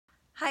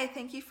Hi,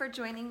 thank you for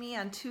joining me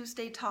on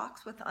Tuesday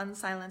Talks with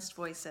Unsilenced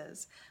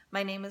Voices.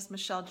 My name is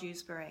Michelle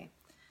Dewsbury.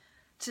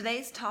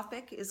 Today's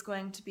topic is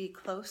going to be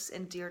close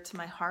and dear to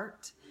my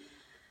heart.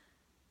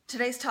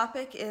 Today's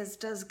topic is,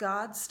 does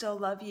God still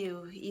love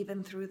you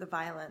even through the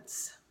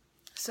violence?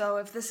 So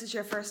if this is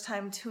your first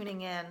time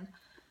tuning in,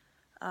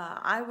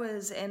 I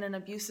was in an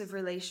abusive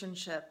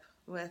relationship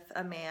with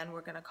a man,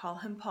 we're going to call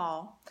him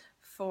Paul,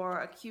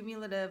 for a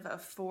cumulative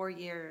of 4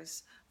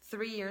 years.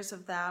 3 years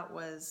of that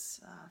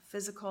was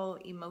physical,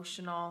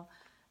 emotional,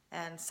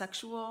 and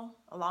sexual,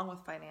 along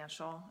with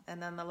financial.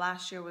 And then the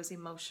last year was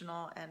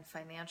emotional and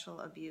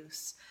financial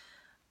abuse.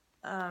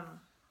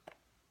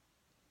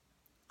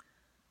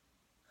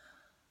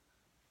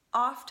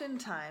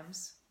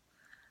 Oftentimes,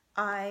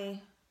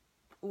 I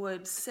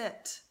would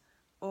sit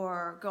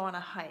or go on a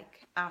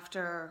hike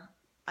after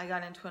I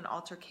got into an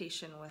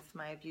altercation with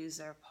my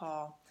abuser,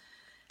 Paul.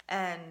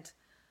 And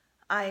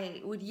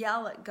I would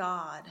yell at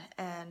God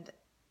and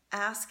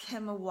ask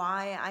him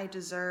why I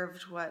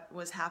deserved what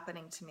was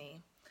happening to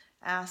me.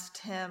 Asked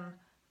him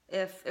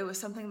if it was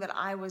something that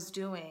I was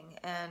doing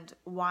and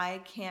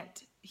why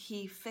can't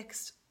he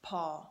fix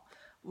Paul?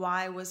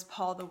 Why was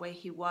Paul the way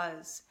he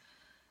was?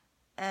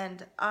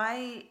 And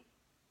I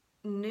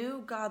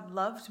knew God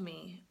loved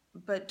me,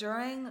 but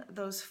during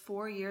those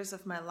 4 years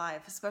of my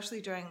life,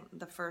 especially during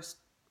the first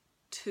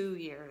 2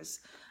 years,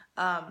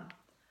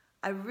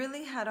 I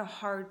really had a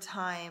hard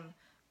time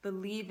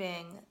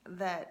believing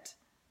that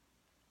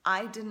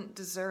I didn't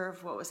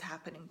deserve what was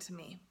happening to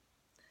me.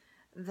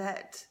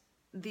 That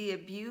the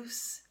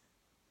abuse,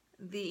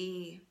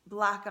 the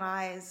black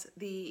eyes,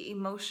 the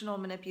emotional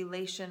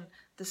manipulation,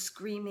 the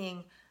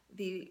screaming,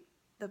 the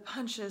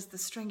punches, the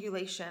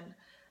strangulation,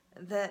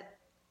 that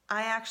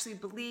I actually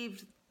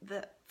believed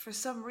that for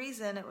some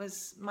reason it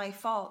was my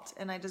fault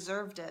and I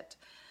deserved it.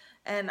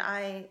 And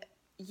I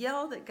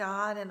yelled at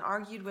God and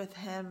argued with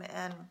him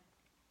and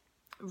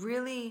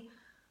really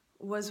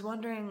was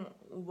wondering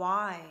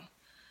why.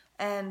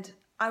 And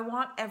I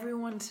want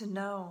everyone to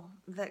know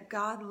that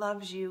God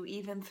loves you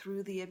even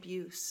through the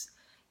abuse.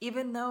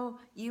 Even though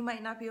you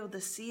might not be able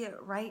to see it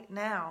right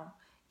now,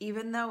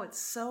 even though it's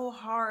so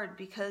hard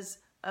because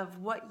of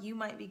what you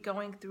might be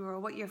going through or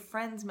what your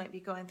friends might be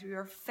going through,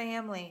 your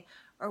family,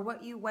 or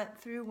what you went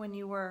through when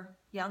you were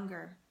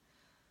younger.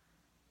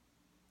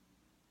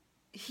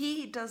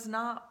 He does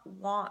not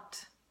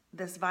want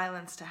this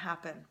violence to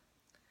happen,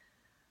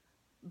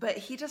 but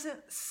he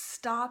doesn't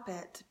stop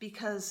it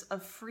because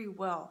of free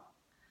will.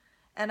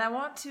 And I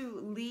want to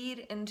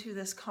lead into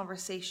this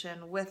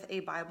conversation with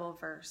a Bible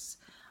verse.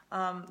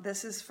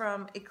 This is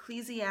from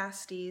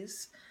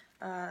Ecclesiastes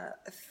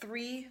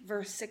 3,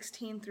 verse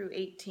 16 through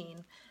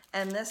 18.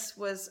 And this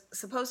was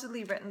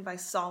supposedly written by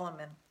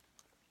Solomon,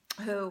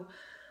 who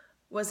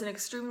was an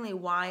extremely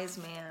wise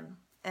man.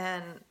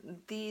 And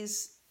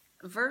these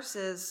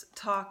verses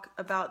talk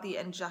about the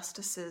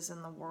injustices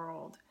in the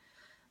world.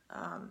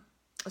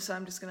 So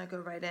I'm just going to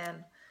go right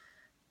in.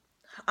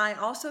 I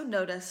also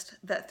noticed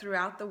that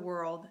throughout the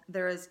world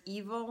there is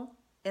evil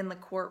in the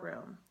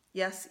courtroom.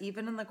 Yes,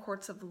 even in the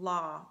courts of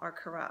law are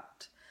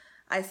corrupt.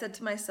 I said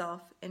to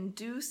myself, in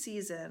due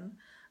season,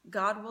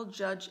 God will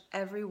judge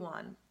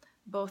everyone,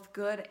 both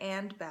good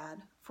and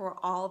bad, for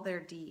all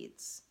their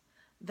deeds.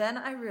 Then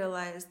I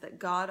realized that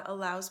God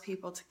allows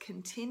people to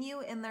continue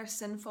in their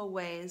sinful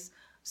ways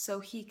so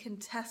he can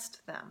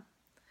test them.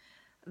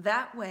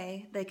 That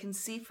way, they can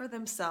see for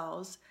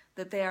themselves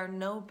that they are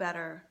no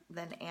better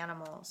than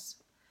animals.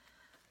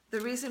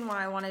 The reason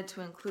why I wanted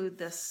to include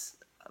this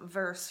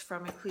verse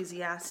from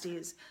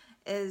Ecclesiastes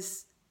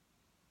is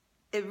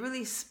it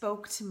really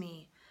spoke to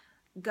me.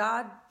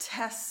 God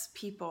tests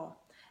people,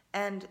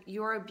 and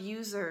your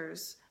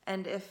abusers,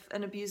 and if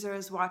an abuser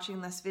is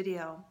watching this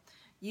video,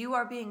 you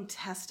are being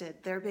tested.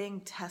 They're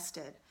being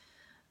tested.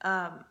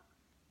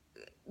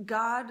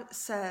 God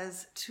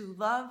says to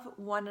love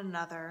one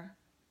another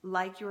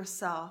like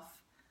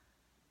yourself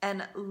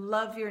and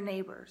love your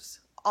neighbors,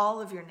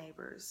 all of your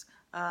neighbors,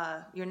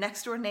 your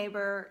next door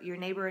neighbor, your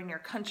neighbor in your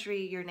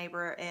country, your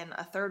neighbor in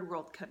a third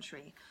world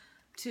country,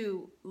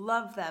 to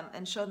love them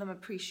and show them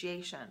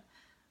appreciation.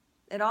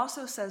 It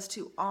also says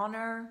to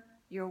honor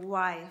your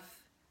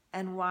wife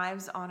and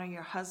wives honor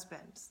your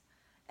husbands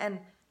and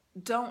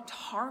don't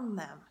harm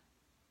them.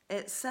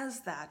 It says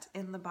that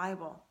in the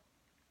Bible.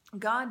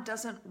 God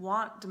doesn't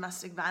want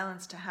domestic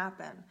violence to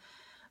happen,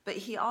 but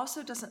he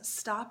also doesn't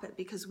stop it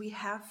because we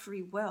have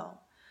free will.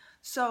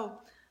 So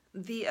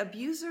the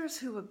abusers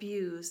who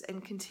abuse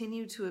and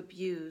continue to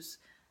abuse,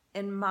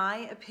 in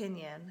my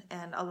opinion,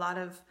 and a lot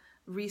of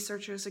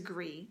researchers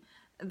agree,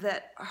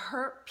 that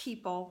hurt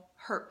people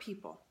hurt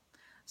people.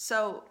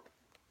 So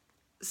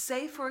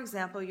say, for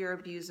example, your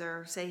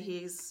abuser, say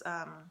he's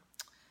a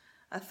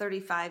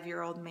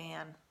 35-year-old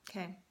man,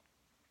 okay?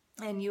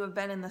 And you have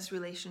been in this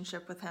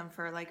relationship with him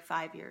for like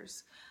 5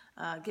 years,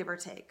 give or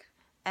take.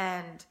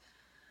 And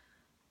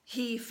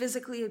he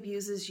physically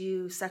abuses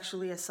you,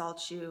 sexually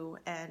assaults you,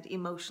 and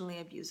emotionally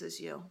abuses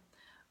you.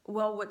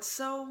 Well, what's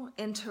so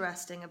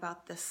interesting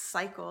about this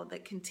cycle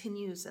that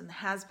continues and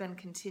has been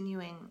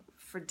continuing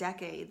for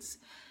decades,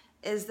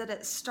 is that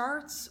it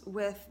starts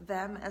with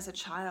them as a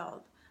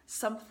child.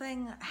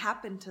 Something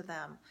happened to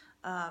them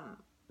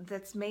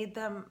that's made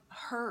them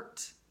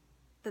hurt,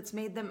 that's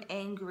made them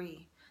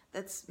angry,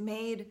 that's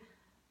made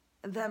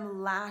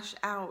them lash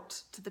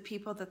out to the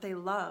people that they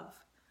love.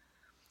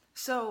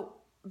 So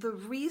the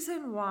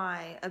reason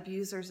why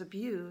abusers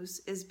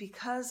abuse is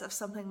because of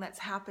something that's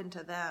happened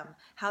to them,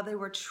 how they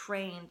were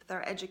trained,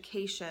 their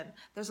education.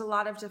 There's a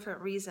lot of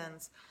different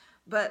reasons.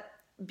 But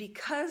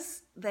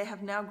because they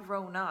have now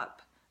grown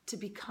up to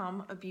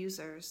become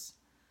abusers,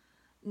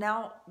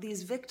 now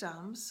these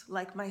victims,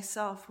 like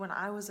myself when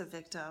I was a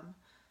victim,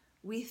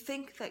 we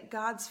think that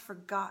God's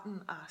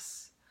forgotten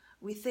us.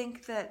 We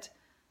think that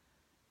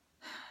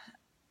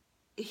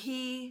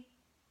He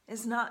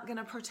is not going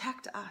to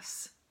protect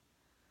us.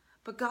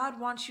 But God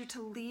wants you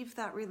to leave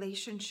that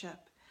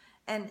relationship,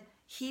 and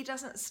He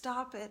doesn't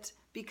stop it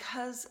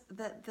because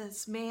that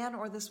this man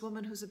or this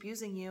woman who's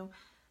abusing you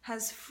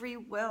has free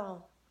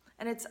will,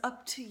 and it's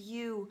up to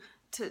you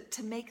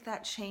to make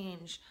that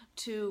change,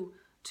 to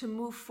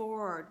move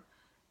forward.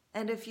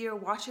 And if you're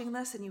watching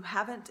this and you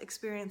haven't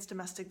experienced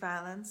domestic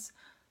violence,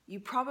 you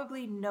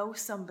probably know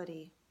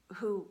somebody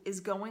who is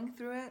going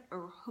through it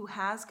or who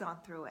has gone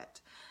through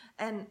it.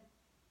 And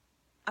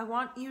I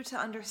want you to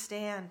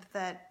understand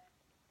that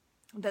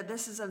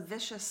this is a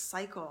vicious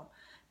cycle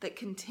that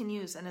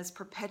continues and is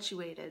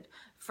perpetuated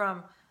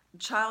from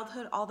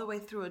childhood all the way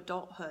through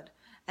adulthood.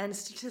 And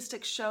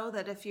statistics show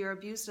that if you're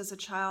abused as a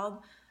child,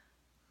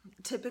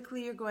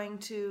 typically you're going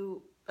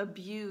to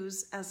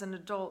abuse as an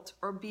adult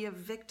or be a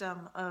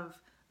victim of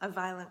a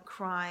violent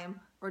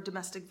crime or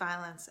domestic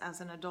violence as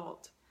an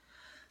adult.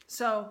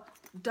 So,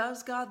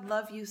 does God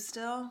love you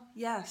still?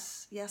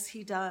 Yes,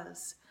 He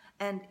does.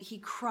 And He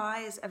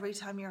cries every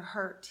time you're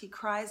hurt. He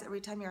cries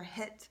every time you're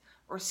hit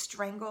or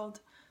strangled,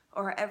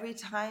 or every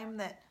time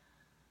that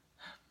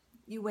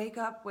you wake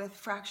up with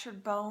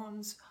fractured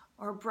bones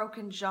or a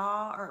broken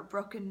jaw or a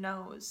broken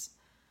nose.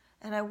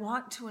 And I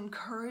want to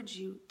encourage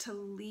you to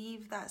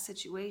leave that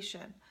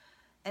situation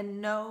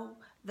and know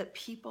that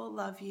people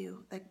love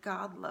you, that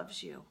God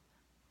loves you.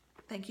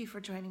 Thank you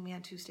for joining me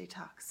on Tuesday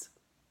Talks.